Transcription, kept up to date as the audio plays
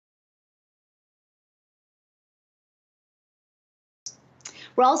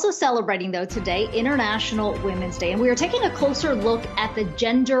We're also celebrating, though, today, International Women's Day, and we are taking a closer look at the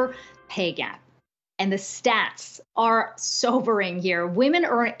gender pay gap. And the stats are sobering here. Women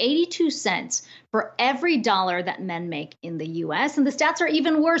earn 82 cents for every dollar that men make in the U.S. And the stats are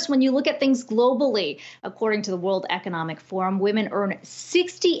even worse when you look at things globally. According to the World Economic Forum, women earn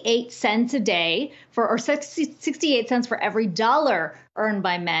 68 cents a day or 68 cents for every dollar earned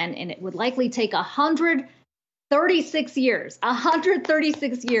by men. And it would likely take 136 years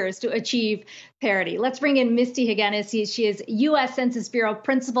to achieve parity. Let's bring in Misty Heggeness. She is U.S. Census Bureau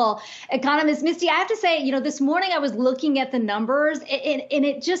principal economist. Misty, I have to say, this morning I was looking at the numbers, and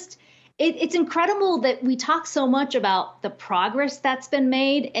it's incredible that we talk so much about the progress that's been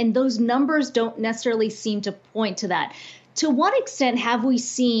made, and those numbers don't necessarily seem to point to that. To what extent have we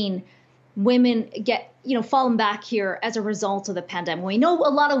seen women get, fallen back here as a result of the pandemic? We know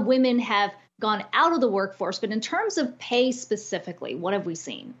a lot of women have gone out of the workforce, but in terms of pay specifically, what have we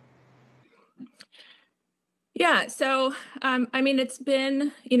seen? Yeah, so it's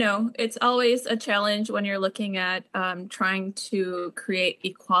been, it's always a challenge when you're looking at trying to create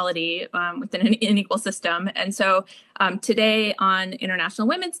equality within an unequal system. And so today on International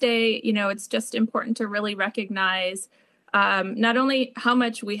Women's Day, it's just important to really recognize not only how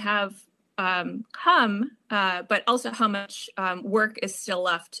much we have come, but also how much work is still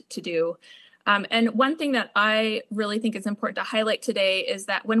left to do. And one thing that I really think is important to highlight today is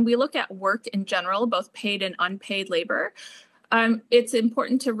that when we look at work in general, both paid and unpaid labor, it's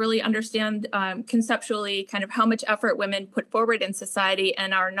important to really understand conceptually kind of how much effort women put forward in society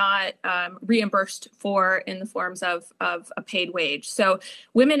and are not reimbursed for in the forms of a paid wage. So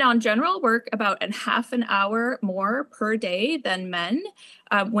women in general work about a half an hour more per day than men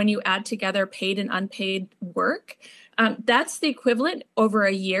when you add together paid and unpaid work. That's the equivalent over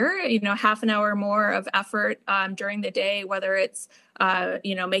a year, half an hour more of effort during the day, whether it's,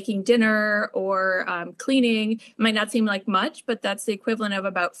 making dinner or cleaning. It might not seem like much, but that's the equivalent of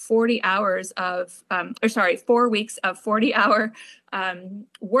about 40 hours of, 4 weeks of 40-hour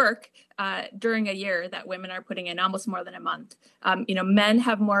work during a year that women are putting in, almost more than a month. Men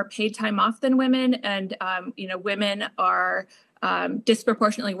have more paid time off than women, and, women are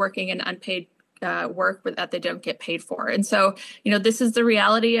disproportionately working in unpaid work that they don't get paid for. And so, this is the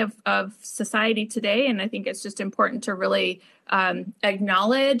reality of society today. And I think it's just important to really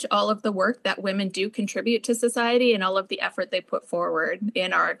acknowledge all of the work that women do contribute to society and all of the effort they put forward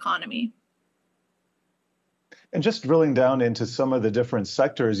in our economy. And just drilling down into some of the different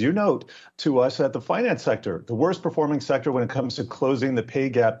sectors, you note to us that the finance sector, the worst performing sector when it comes to closing the pay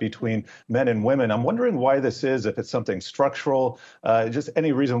gap between men and women. I'm wondering why this is, if it's something structural, just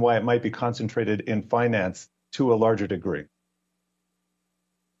any reason why it might be concentrated in finance to a larger degree.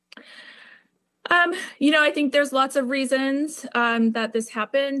 I think there's lots of reasons that this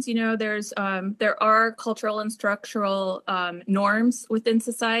happens. There are cultural and structural norms within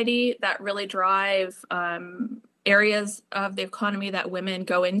society that really drive areas of the economy that women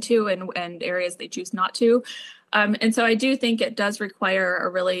go into and areas they choose not to. And so I do think it does require a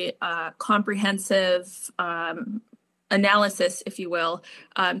really comprehensive analysis, if you will,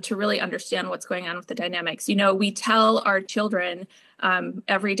 to really understand what's going on with the dynamics. We tell our children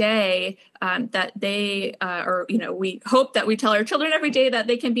every day that they, we hope that we tell our children every day that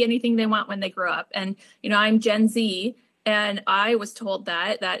they can be anything they want when they grow up. And, I'm Gen Z, and I was told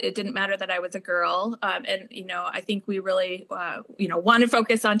that it didn't matter that I was a girl. I think we really, want to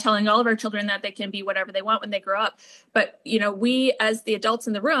focus on telling all of our children that they can be whatever they want when they grow up. But, we as the adults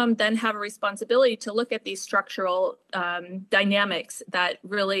in the room then have a responsibility to look at these structural dynamics that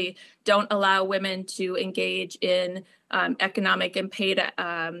really don't allow women to engage in economic and paid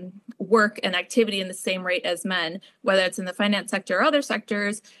work and activity in the same rate as men, whether it's in the finance sector or other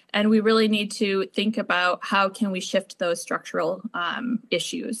sectors. And we really need to think about how can we shift those structural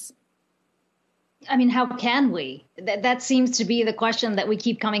issues. I mean, how can we? That seems to be the question that we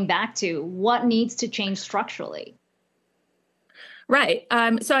keep coming back to. What needs to change structurally? Right.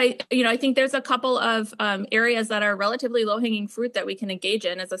 So I think there's a couple of areas that are relatively low-hanging fruit that we can engage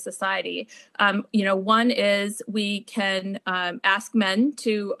in as a society. One is we can ask men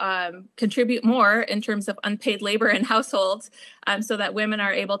to contribute more in terms of unpaid labor in households so that women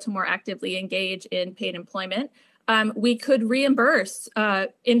are able to more actively engage in paid employment. We could reimburse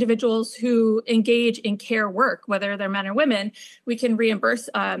individuals who engage in care work, whether they're men or women. We can reimburse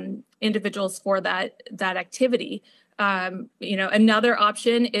individuals for that activity. Another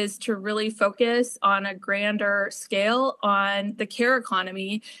option is to really focus on a grander scale on the care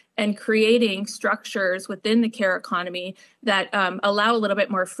economy and creating structures within the care economy that allow a little bit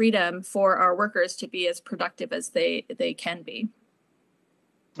more freedom for our workers to be as productive as they can be.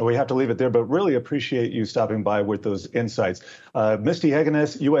 We have to leave it there, but really appreciate you stopping by with those insights. Misty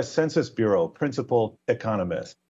Heggeness, U.S. Census Bureau Principal Economist.